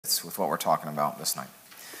with what we're talking about this night.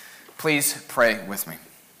 Please pray with me.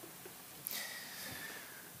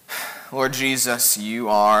 Lord Jesus, you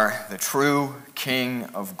are the true King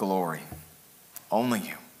of glory, only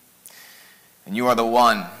you. And you are the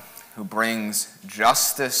one who brings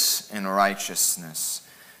justice and righteousness,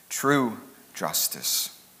 true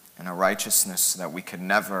justice and a righteousness that we could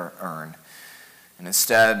never earn, and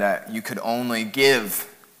instead that you could only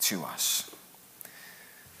give to us.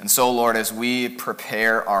 And so, Lord, as we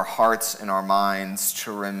prepare our hearts and our minds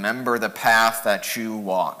to remember the path that you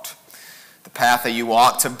walked, the path that you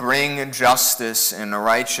walked to bring justice and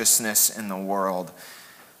righteousness in the world,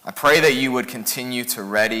 I pray that you would continue to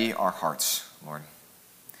ready our hearts, Lord.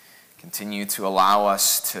 Continue to allow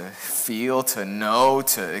us to feel, to know,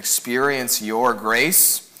 to experience your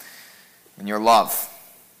grace and your love,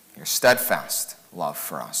 your steadfast love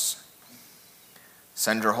for us.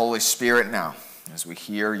 Send your Holy Spirit now as we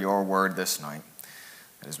hear your word this night.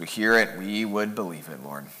 That as we hear it, we would believe it,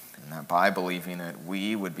 Lord, and that by believing it,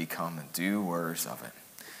 we would become doers of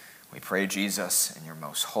it. We pray, Jesus, in your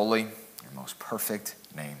most holy, your most perfect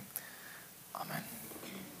name. Amen.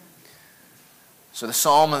 So the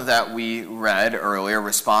psalm that we read earlier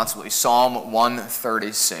responsibly, Psalm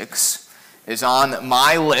 136, is on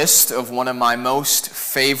my list of one of my most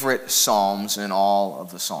favorite psalms in all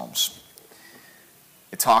of the psalms.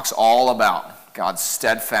 It talks all about God's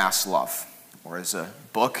steadfast love, or as a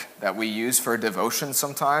book that we use for devotion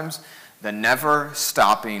sometimes, the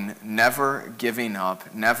never-stopping, never giving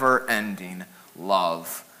up, never-ending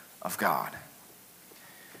love of God.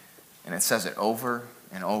 And it says it over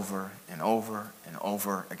and over and over and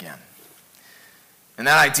over again. And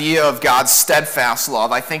that idea of God's steadfast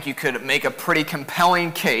love, I think you could make a pretty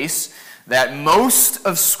compelling case that most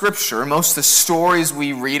of Scripture, most of the stories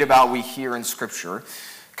we read about, we hear in Scripture,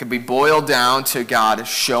 could be boiled down to God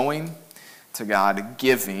showing, to God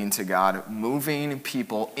giving, to God moving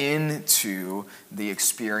people into the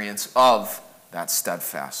experience of that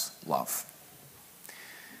steadfast love.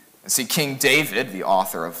 And see, King David, the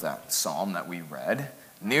author of that psalm that we read,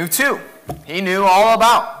 knew too. He knew all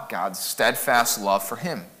about God's steadfast love for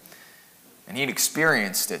him. And he'd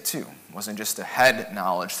experienced it too. It wasn't just a head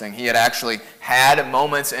knowledge thing. He had actually had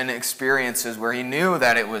moments and experiences where he knew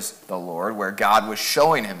that it was the Lord, where God was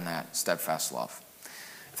showing him that steadfast love.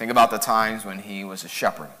 Think about the times when he was a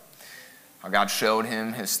shepherd. How God showed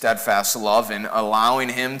him his steadfast love in allowing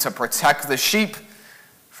him to protect the sheep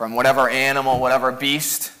from whatever animal, whatever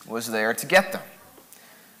beast was there to get them.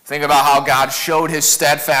 Think about how God showed his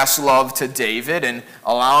steadfast love to David in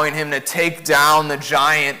allowing him to take down the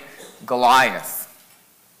giant Goliath.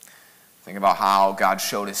 Think about how God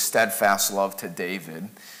showed his steadfast love to David,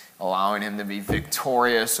 allowing him to be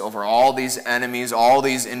victorious over all these enemies, all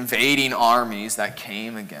these invading armies that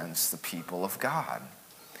came against the people of God.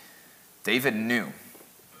 David knew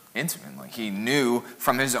intimately. He knew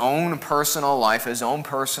from his own personal life, his own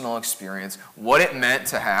personal experience, what it meant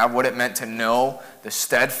to have, what it meant to know the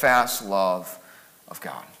steadfast love of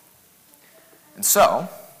God. And so,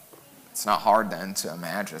 it's not hard then to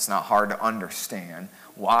imagine, it's not hard to understand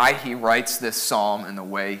why he writes this psalm in the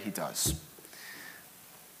way he does.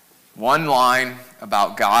 One line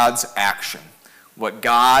about God's action, what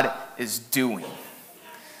God is doing.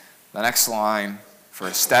 The next line, for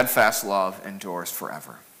his steadfast love endures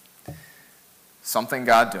forever. Something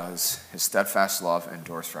God does, his steadfast love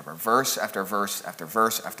endures forever. Verse after verse after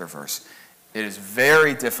verse after verse. It is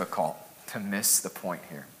very difficult to miss the point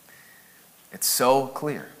here. It's so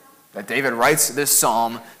clear that David writes this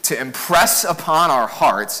psalm to impress upon our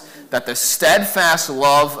hearts that the steadfast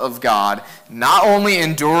love of God not only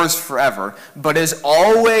endures forever, but is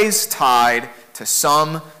always tied to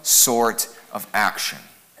some sort of action.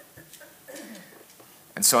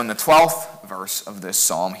 And so in the 12th verse of this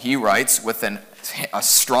psalm, he writes, with a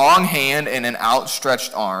strong hand and an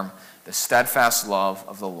outstretched arm, the steadfast love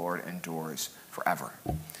of the Lord endures forever.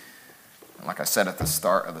 And like I said at the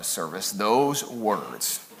start of the service, those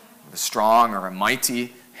words, a strong or a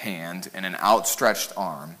mighty hand and an outstretched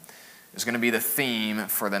arm, is going to be the theme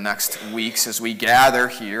for the next weeks as we gather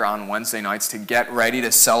here on Wednesday nights to get ready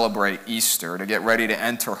to celebrate Easter, to get ready to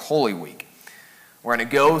enter Holy Week. We'll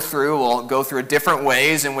go through different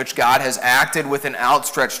ways in which God has acted with an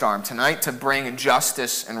outstretched arm tonight to bring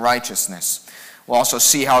justice and righteousness. We'll also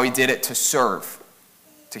see how he did it to serve,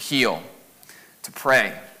 to heal, to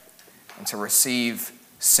pray, and to receive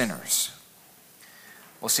sinners.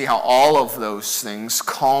 We'll see how all of those things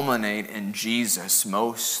culminate in Jesus,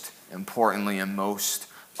 most importantly and most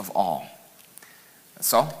of all. And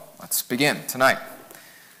so, let's begin tonight.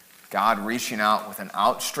 God reaching out with an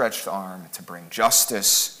outstretched arm to bring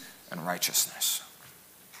justice and righteousness.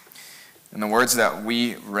 In the words that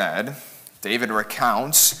we read, David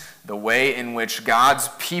recounts the way in which God's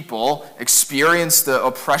people experienced the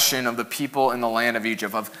oppression of the people in the land of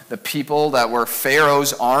Egypt, of the people that were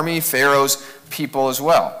Pharaoh's army, Pharaoh's people as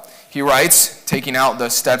well. He writes, taking out the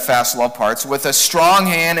steadfast love parts, with a strong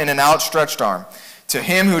hand and an outstretched arm, to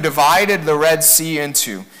him who divided the Red Sea in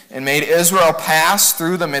two, and made Israel pass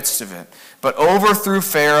through the midst of it, but overthrew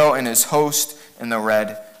Pharaoh and his host in the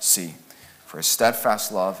Red Sea. For his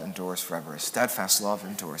steadfast love endures forever. His steadfast love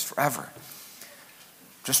endures forever.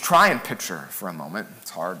 Just try and picture for a moment.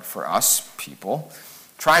 It's hard for us people.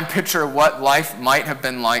 Try and picture what life might have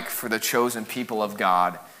been like for the chosen people of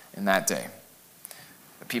God in that day.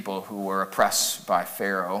 The people who were oppressed by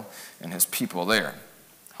Pharaoh and his people there.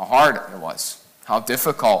 How hard it was. How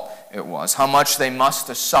difficult it was. How much they must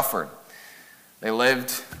have suffered. They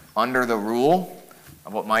lived under the rule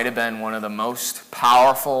of what might have been one of the most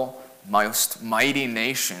powerful, most mighty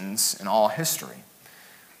nations in all history,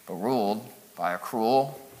 but ruled by a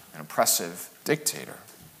cruel and oppressive dictator.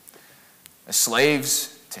 As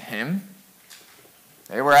slaves to him,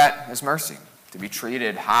 they were at his mercy to be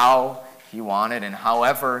treated how he wanted and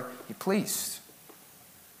however he pleased.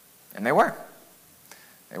 And they were.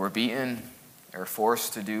 They were beaten. They were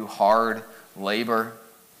forced to do hard labor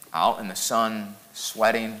out in the sun,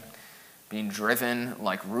 sweating, being driven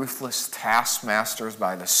like ruthless taskmasters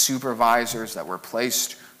by the supervisors that were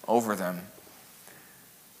placed over them.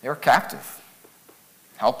 They were captive,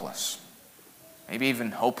 helpless, maybe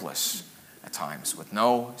even hopeless at times, with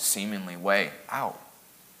no seemingly way out.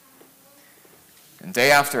 And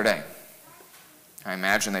day after day, I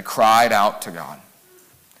imagine they cried out to God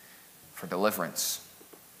for deliverance,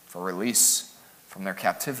 for release from their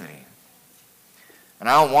captivity. And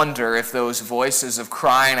I don't wonder if those voices of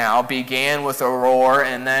crying out began with a roar,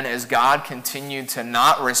 and then as God continued to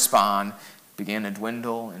not respond, began to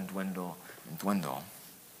dwindle and dwindle and dwindle.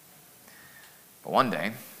 But one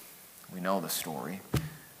day, we know the story,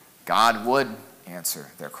 God would answer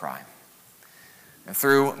their cry. And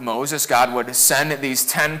through Moses, God would send these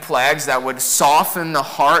 10 plagues that would soften the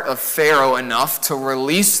heart of Pharaoh enough to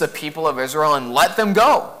release the people of Israel and let them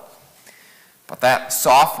go. But that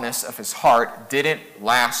softness of his heart didn't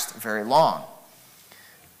last very long.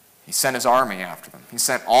 He sent his army after them. He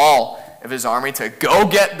sent all of his army to go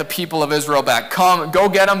get the people of Israel back. Come, go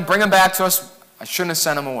get them, bring them back to us. I shouldn't have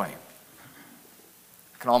sent them away.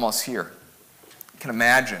 I can almost hear, I can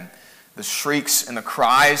imagine the shrieks and the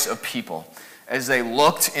cries of people as they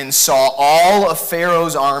looked and saw all of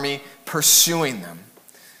Pharaoh's army pursuing them.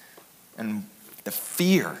 And the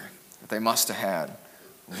fear that they must have had,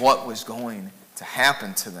 what was going to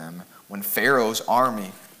happen to them when Pharaoh's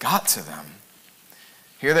army got to them.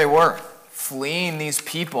 Here they were, fleeing these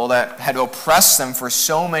people that had oppressed them for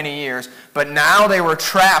so many years, but now they were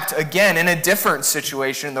trapped again in a different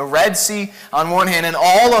situation. The Red Sea on one hand and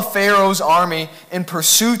all of Pharaoh's army in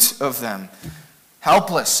pursuit of them.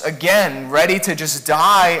 Helpless, again, ready to just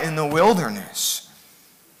die in the wilderness.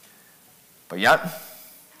 But yet,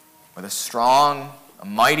 with a strong, a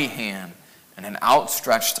mighty hand and an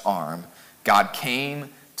outstretched arm, God came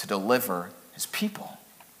to deliver his people.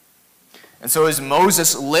 And so as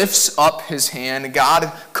Moses lifts up his hand,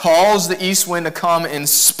 God calls the east wind to come and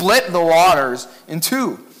split the waters in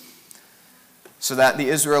two, so that the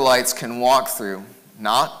Israelites can walk through,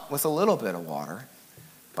 not with a little bit of water,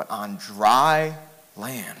 but on dry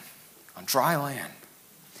land. On dry land.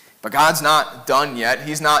 But God's not done yet.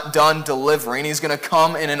 He's not done delivering. He's going to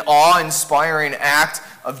come in an awe-inspiring act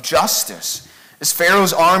of justice. As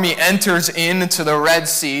Pharaoh's army enters into the Red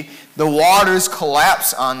Sea, the waters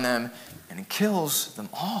collapse on them and kills them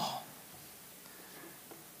all.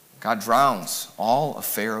 God drowns all of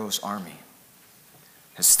Pharaoh's army.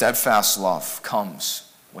 His steadfast love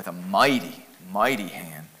comes with a mighty, mighty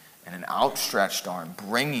hand and an outstretched arm,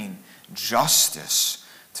 bringing justice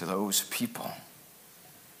to those people.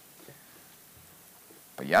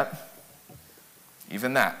 But yet,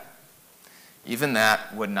 even that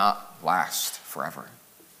would not last forever.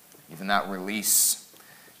 Even that release,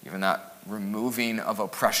 even that removing of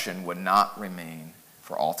oppression would not remain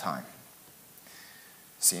for all time.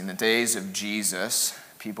 See, in the days of Jesus,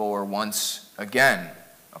 people were once again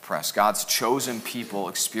oppressed. God's chosen people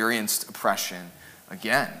experienced oppression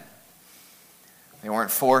again. They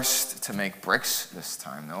weren't forced to make bricks this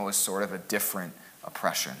time, though. It was sort of a different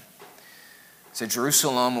oppression. So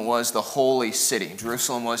Jerusalem was the holy city.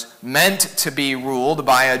 Jerusalem was meant to be ruled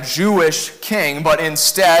by a Jewish king, but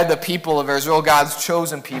instead the people of Israel, God's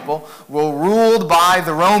chosen people, were ruled by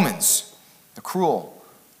the Romans, the cruel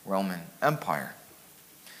Roman Empire.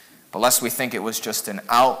 But lest we think it was just an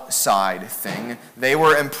outside thing, they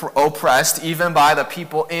were oppressed even by the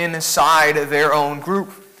people inside their own group.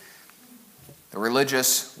 The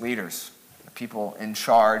religious leaders, the people in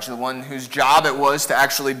charge, the one whose job it was to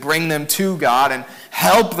actually bring them to God and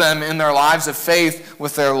help them in their lives of faith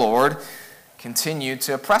with their Lord, continued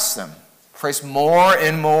to oppress them, place more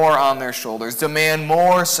and more on their shoulders, demand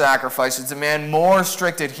more sacrifices, demand more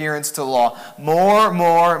strict adherence to the law, more,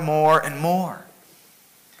 and more.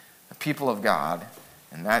 The people of God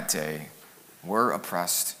in that day were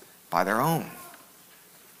oppressed by their own.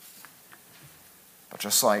 But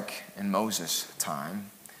just like in Moses' time,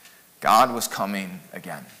 God was coming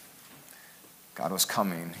again. God was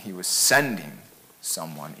coming. He was sending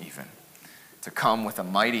someone even to come with a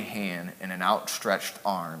mighty hand and an outstretched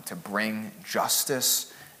arm to bring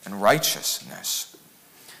justice and righteousness.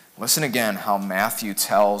 Listen again how Matthew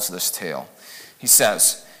tells this tale. He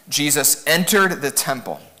says, Jesus entered the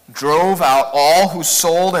temple, drove out all who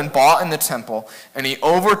sold and bought in the temple, and he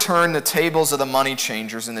overturned the tables of the money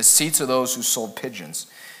changers and the seats of those who sold pigeons.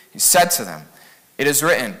 He said to them, "It is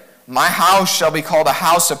written, my house shall be called a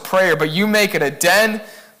house of prayer, but you make it a den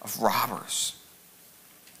of robbers."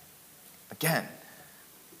 Again,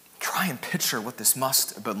 try and picture what this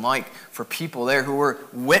must have been like for people there who were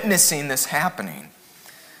witnessing this happening.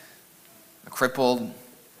 The crippled,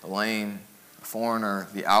 the lame, the foreigner,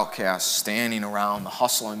 the outcast standing around the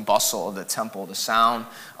hustle and bustle of the temple, the sound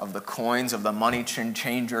of the coins of the money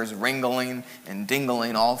changers ringling and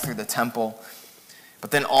dingling all through the temple. But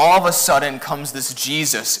then all of a sudden comes this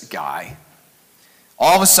Jesus guy.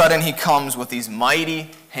 All of a sudden he comes with these mighty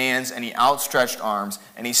hands and he outstretched arms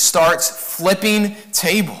and he starts flipping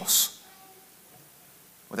tables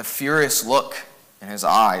with a furious look in his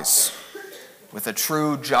eyes, with a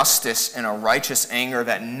true justice and a righteous anger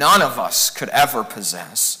that none of us could ever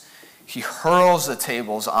possess. He hurls the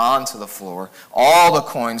tables onto the floor. All the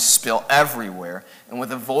coins spill everywhere. And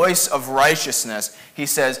with a voice of righteousness, he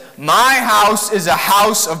says, "My house is a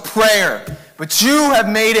house of prayer, but you have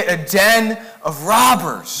made it a den of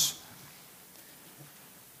robbers."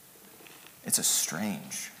 It's a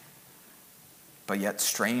strange, but yet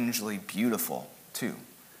strangely beautiful, too,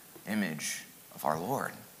 image of our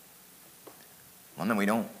Lord. One that we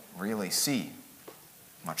don't really see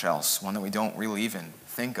much else, one that we don't really even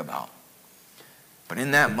think about. But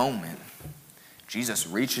in that moment, Jesus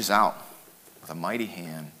reaches out with a mighty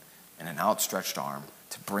hand and an outstretched arm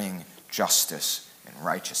to bring justice and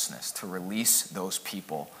righteousness, to release those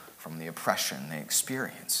people from the oppression they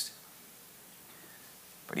experienced.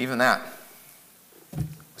 But even that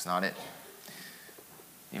was not it.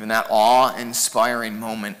 Even that awe-inspiring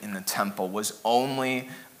moment in the temple was only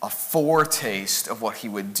a foretaste of what he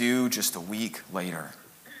would do just a week later,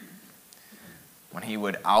 when he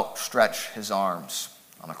would outstretch his arms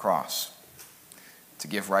on the cross to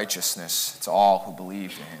give righteousness to all who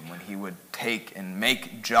believed in him, when he would take and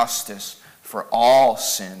make justice for all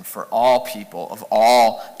sin, for all people of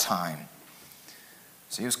all time.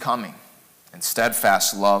 So he was coming in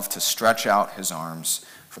steadfast love to stretch out his arms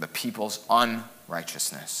for the people's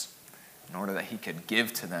unrighteousness in order that he could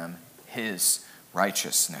give to them his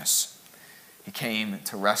righteousness. He came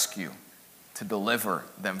to rescue, to deliver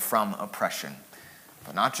them from oppression.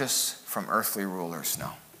 But not just from earthly rulers,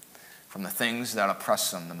 no. From the things that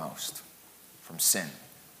oppress them the most. From sin,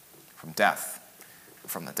 from death,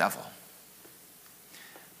 from the devil.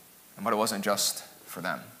 But it wasn't just for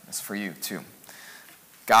them. It's for you too.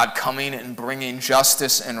 God coming and bringing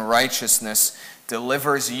justice and righteousness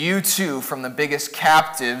delivers you too from the biggest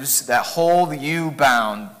captives that hold you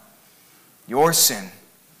bound. Your sin,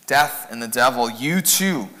 death, and the devil. You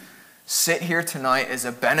too sit here tonight as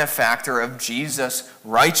a benefactor of Jesus'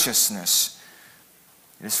 righteousness.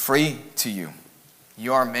 It is free to you.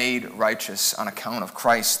 You are made righteous on account of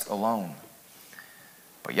Christ alone.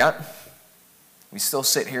 But yet, we still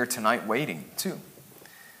sit here tonight waiting too.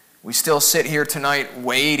 We still sit here tonight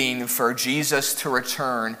waiting for Jesus to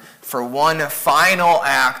return for one final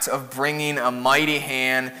act of bringing a mighty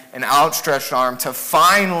hand and outstretched arm to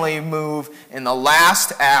finally move in the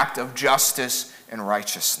last act of justice and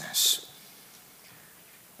righteousness.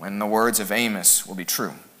 When the words of Amos will be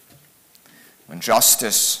true. When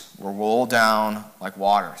justice will roll down like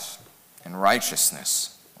waters and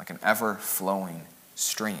righteousness like an ever-flowing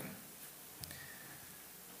stream.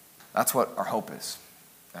 That's what our hope is.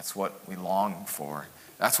 That's what we long for.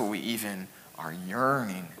 That's what we even are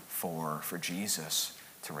yearning for Jesus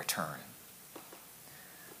to return.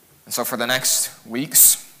 And so for the next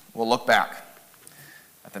weeks, we'll look back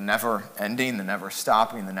at the never-ending, the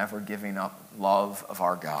never-stopping, the never-giving-up love of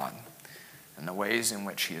our God and the ways in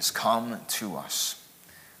which he has come to us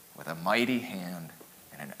with a mighty hand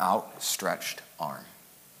and an outstretched arm.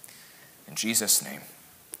 In Jesus' name,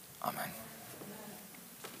 amen.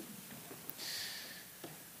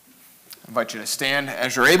 I invite you to stand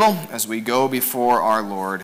as you're able as we go before our Lord